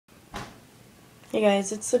Hey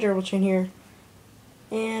guys, it's the TheGerbilTrain here,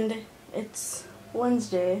 and it's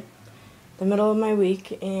Wednesday, the middle of my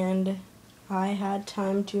week, and I had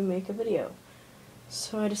time to make a video.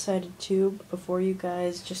 So I decided to, before you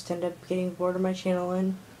guys just end up getting bored of my channel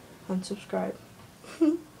and unsubscribe.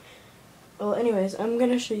 Well, anyways, I'm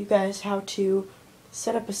going to show you guys how to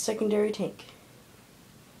set up a secondary tank.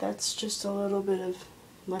 That's just a little bit of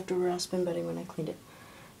leftover Aspen bedding when I cleaned it.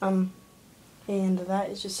 And that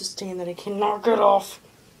is just a stain that I cannot get off.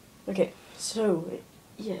 Okay, so,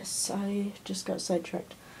 yes, I just got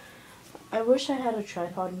sidetracked. I wish I had a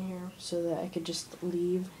tripod in here so that I could just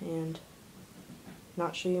leave and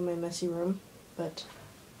not show you my messy room, but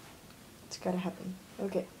it's gotta happen.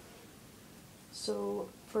 Okay, so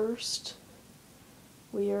first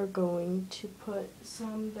we are going to put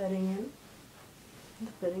some bedding in.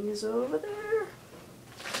 The bedding is over there.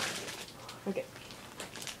 Okay,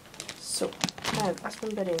 so I have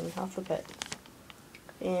Aspen bedding off the bed,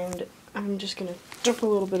 and I'm just gonna dump a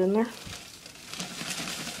little bit in there.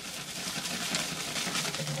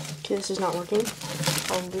 Okay, this is not working.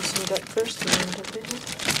 I'll loosen it up first and then dump it in.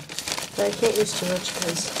 But I can't use too much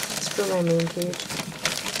because it's for my main cage.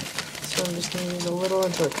 So I'm just gonna use a little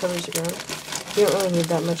until it covers the ground. You don't really need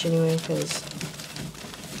that much anyway because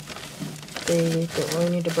they don't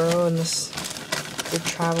really need to burrow unless they're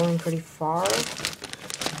traveling pretty far.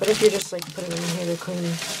 But if you're just like putting them in here to clean the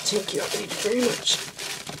tank, you don't need it very much.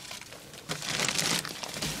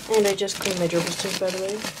 And I just cleaned my Gerbil tank, by the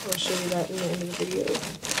way. I'll show you that in the end of the video.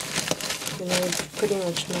 And I pretty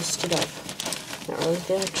much messed it up. Not really,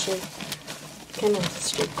 they actually kind of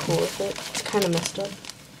stayed cool with it. It's kind of messed up.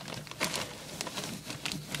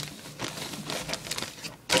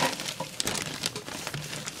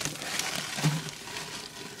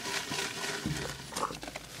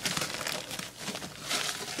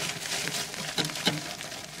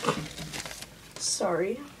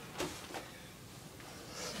 Sorry.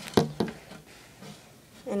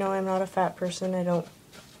 I know I'm not a fat person. I don't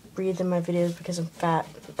breathe in my videos because I'm fat.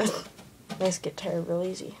 I just get tired real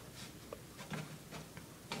easy.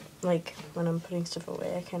 Like, when I'm putting stuff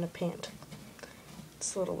away, I kind of pant.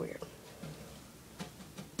 It's a little weird.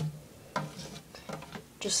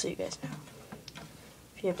 Just so you guys know,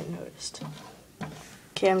 if you haven't noticed.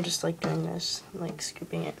 Okay, I'm just like doing this, I'm like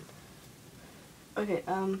scooping it. Okay,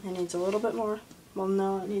 it needs a little bit more. Well,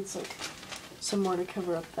 no, it needs like some more to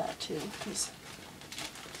cover up that too, because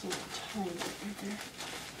there's a tiny bit right there.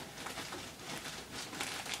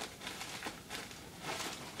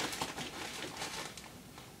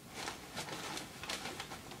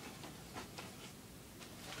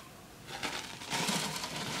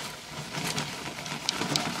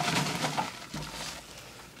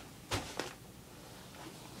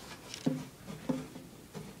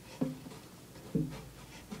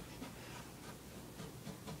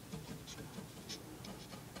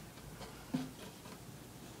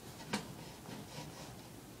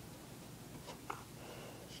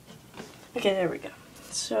 Okay, there we go.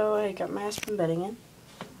 So I got my Aspen bedding in.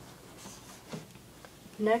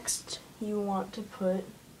 Next, you want to put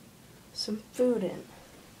some food in.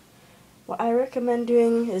 What I recommend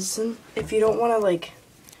doing is, if you don't want to like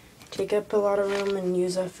take up a lot of room and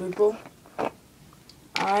use a food bowl,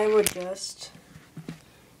 I would just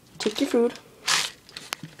take your food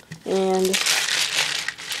and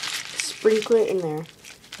sprinkle it in there.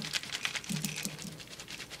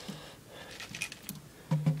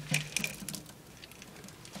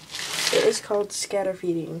 It is called scatter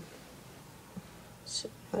feeding. So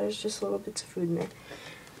there's just little bits of food in there.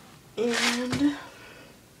 And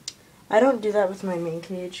I don't do that with my main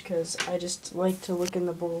cage because I just like to look in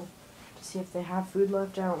the bowl to see if they have food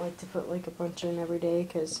left. I don't like to put like a bunch in every day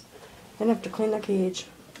because then I have to clean the cage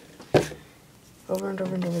over and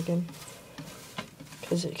over and over again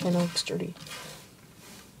because it kind of looks dirty.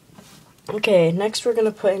 Okay, next we're going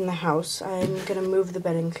to put in the house. I'm going to move the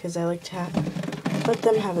bedding because I like to let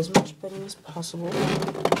them have as much bedding as possible. And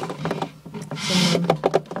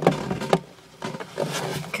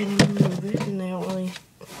kind of move it, and they don't really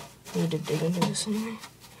need to dig into this anyway.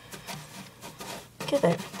 Okay,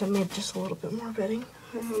 there. That made just a little bit more bedding.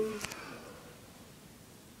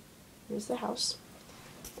 Here's the house.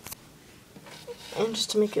 And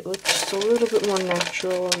just to make it look just a little bit more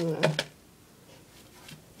natural, I'm going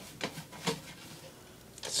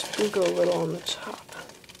to sprinkle a little on the top.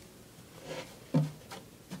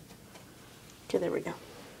 Okay, there we go.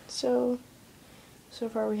 So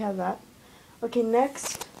far we have that. Okay,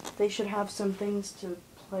 next, they should have some things to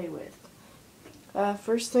play with.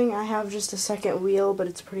 First thing, I have just a second wheel, but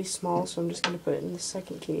it's pretty small, so I'm just going to put it in the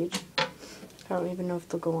second cage. I don't even know if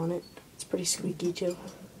they'll go on it. It's pretty squeaky, too.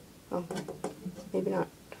 Oh, Maybe not.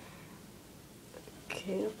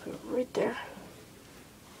 Okay, I'll put it right there.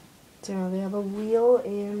 So now they have a wheel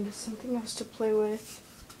and something else to play with.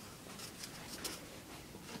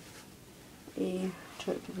 A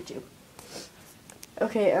toilet paper tube.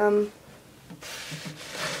 Okay, I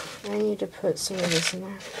need to put some of this in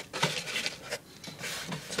there.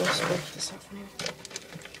 So I'll scrape this off anyway.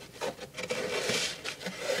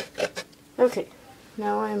 Okay,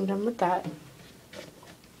 now I'm done with that.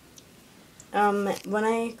 When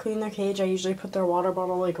I clean their cage, I usually put their water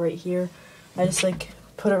bottle like right here. I just like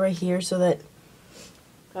put it right here so that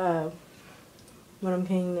when I'm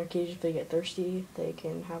cleaning their cage, if they get thirsty, they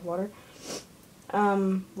can have water.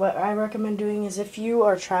 What I recommend doing is if you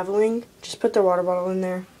are traveling, just put their water bottle in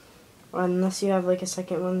there. Unless you have like a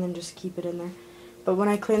second one, then just keep it in there. But when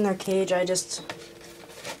I clean their cage, I just,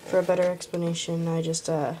 for a better explanation, I just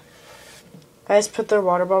put their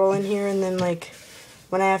water bottle in here, and then like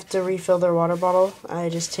when I have to refill their water bottle, I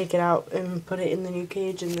just take it out and put it in the new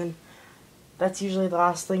cage, and then that's usually the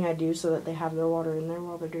last thing I do so that they have their water in there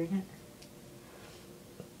while they're doing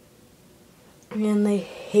it. And they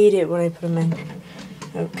hate it when I put them in.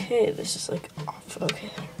 Okay, this is like off. Okay.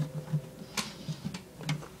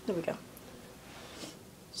 There we go.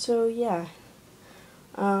 So yeah.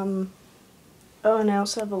 Oh, and I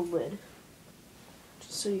also have a lid.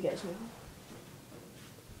 Just so you guys know.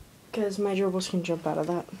 Because my gerbils can jump out of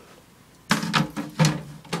that. I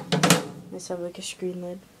just have like a screen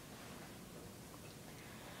lid.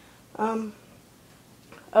 Oh,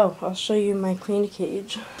 I'll show you my cleaned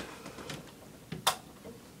cage.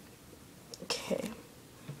 Okay.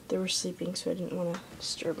 They were sleeping, so I didn't want to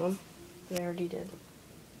disturb them. But I already did.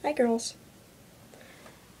 Hi, girls.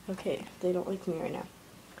 Okay, they don't like me right now.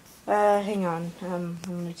 Hang on. I'm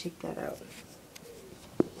going to take that out.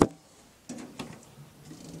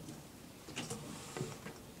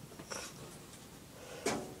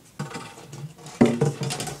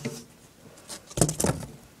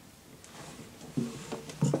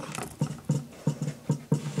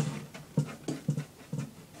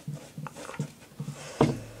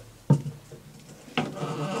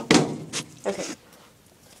 Okay,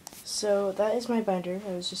 so that is my binder.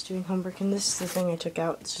 I was just doing homework, and this is the thing I took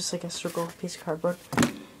out. It's just like a circle piece of cardboard.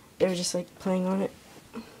 They were just like playing on it.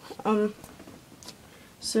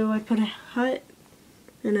 So I put a hut,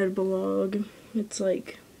 an edible log. It's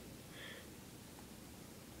like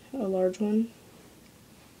a large one.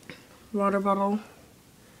 Water bottle.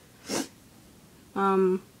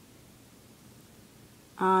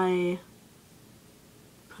 I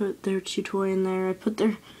put their chew toy in there. I put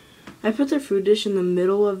their food dish in the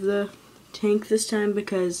middle of the tank this time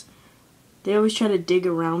because they always try to dig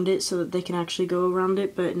around it so that they can actually go around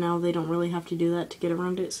it, but now they don't really have to do that to get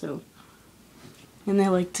around it, so. And they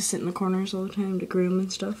like to sit in the corners all the time to groom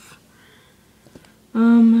and stuff.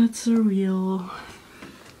 That's a real,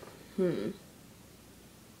 I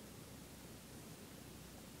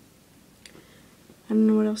don't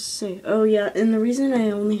know what else to say. Oh yeah, and the reason I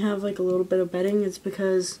only have like a little bit of bedding is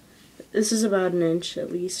because this is about an inch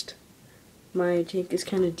at least. My tank is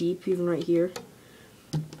kind of deep, even right here.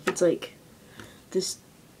 It's like this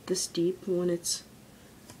deep when it's,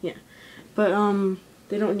 yeah. But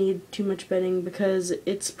they don't need too much bedding because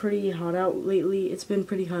it's pretty hot out lately. It's been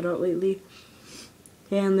pretty hot out lately.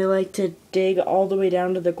 And they like to dig all the way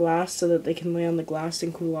down to the glass so that they can lay on the glass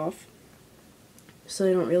and cool off. So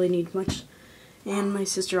they don't really need much. And my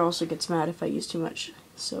sister also gets mad if I use too much,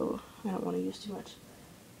 so I don't want to use too much.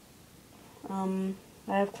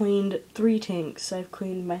 I have cleaned 3 tanks. I've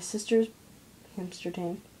cleaned my sister's hamster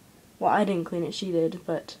tank. Well, I didn't clean it, she did,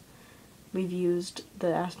 but we've used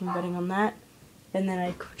the aspen bedding on that. And then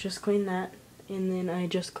I just cleaned that, and then I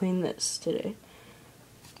just cleaned this today.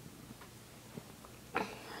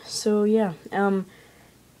 So yeah,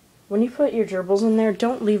 when you put your gerbils in there,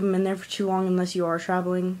 don't leave them in there for too long unless you are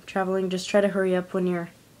traveling. Just try to hurry up when you're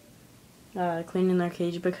cleaning their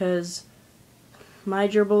cage, because my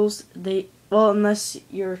gerbils, well, unless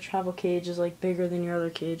your travel cage is like bigger than your other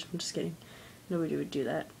cage. I'm just kidding. Nobody would do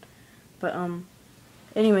that. But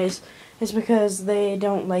anyways, it's because they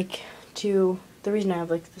don't like to. The reason I have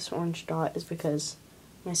like this orange dot is because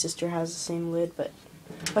my sister has the same lid. But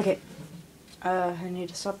okay, I need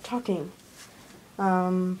to stop talking.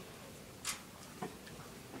 What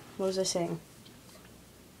was I saying?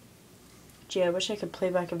 Gee, I wish I could play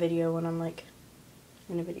back a video when I'm like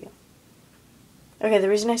in a video. Okay, the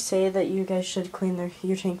reason I say that you guys should clean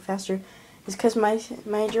your tank faster is because my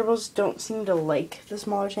gerbils don't seem to like the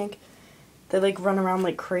smaller tank. They like run around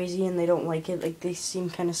like crazy and they don't like it. Like they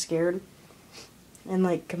seem kind of scared and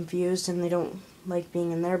like confused, and they don't like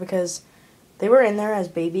being in there because they were in there as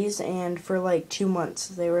babies, and for like 2 months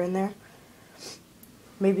they were in there,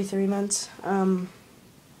 maybe 3 months.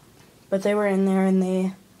 But they were in there and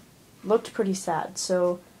they looked pretty sad.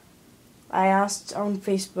 So I asked on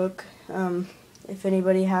Facebook if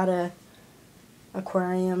anybody had a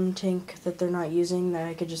aquarium tank that they're not using that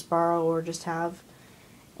I could just borrow or just have.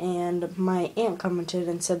 And my aunt commented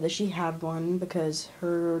and said that she had one because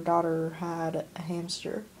her daughter had a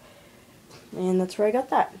hamster. And that's where I got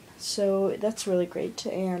that. So that's really great.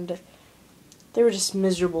 And they were just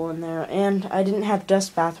miserable in there. And I didn't have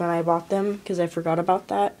dust bath when I bought them because I forgot about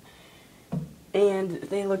that. And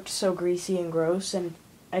they looked so greasy and gross, and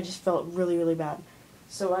I just felt really, really bad.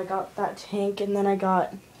 So I got that tank, and then I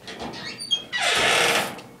got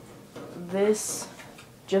this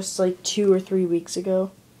just like 2 or 3 weeks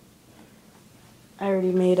ago. I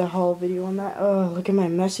already made a haul video on that. Oh, look at my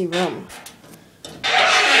messy room.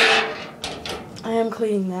 I am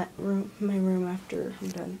cleaning that room, my room, after I'm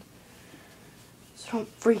done. So don't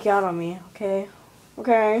freak out on me, okay?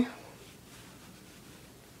 Okay.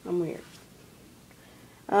 I'm weird.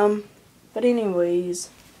 But anyways,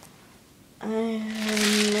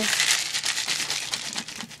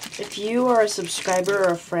 if you are a subscriber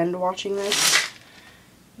or a friend watching this,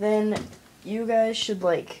 then you guys should,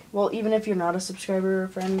 like, well, even if you're not a subscriber or a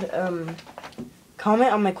friend,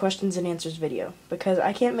 comment on my questions and answers video, because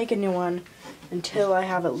I can't make a new one until I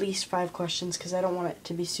have at least 5 questions, because I don't want it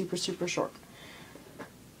to be super, super short.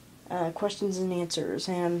 Questions and answers,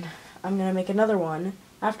 and I'm gonna make another one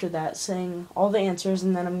after that saying all the answers,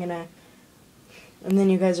 and then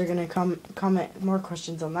you guys are gonna comment more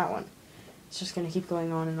questions on that one. It's just gonna keep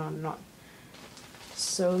going on and on and on.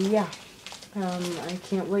 So yeah, I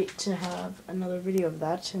can't wait to have another video of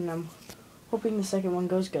that, and I'm hoping the second one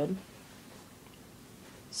goes good.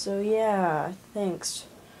 So yeah, thanks.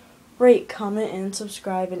 Rate, comment, and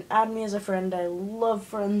subscribe, and add me as a friend. I love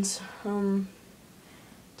friends. Don't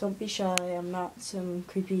be shy. I'm not some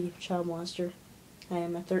creepy child monster. I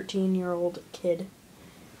am a 13-year-old kid,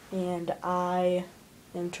 and I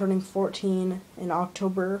am turning 14 in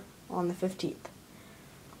October on the 15th.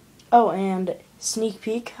 Oh, and sneak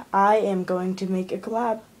peek, I am going to make a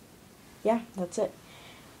collab. Yeah, that's it.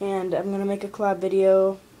 And I'm going to make a collab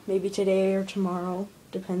video maybe today or tomorrow,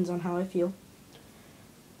 depends on how I feel.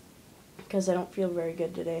 Because I don't feel very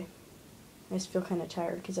good today. I just feel kind of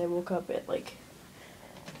tired because I woke up at like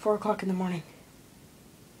 4 o'clock in the morning.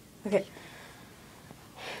 Okay.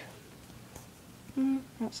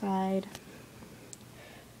 Outside.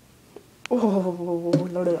 Oh,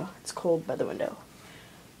 no, it's cold by the window.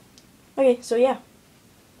 Okay, so yeah.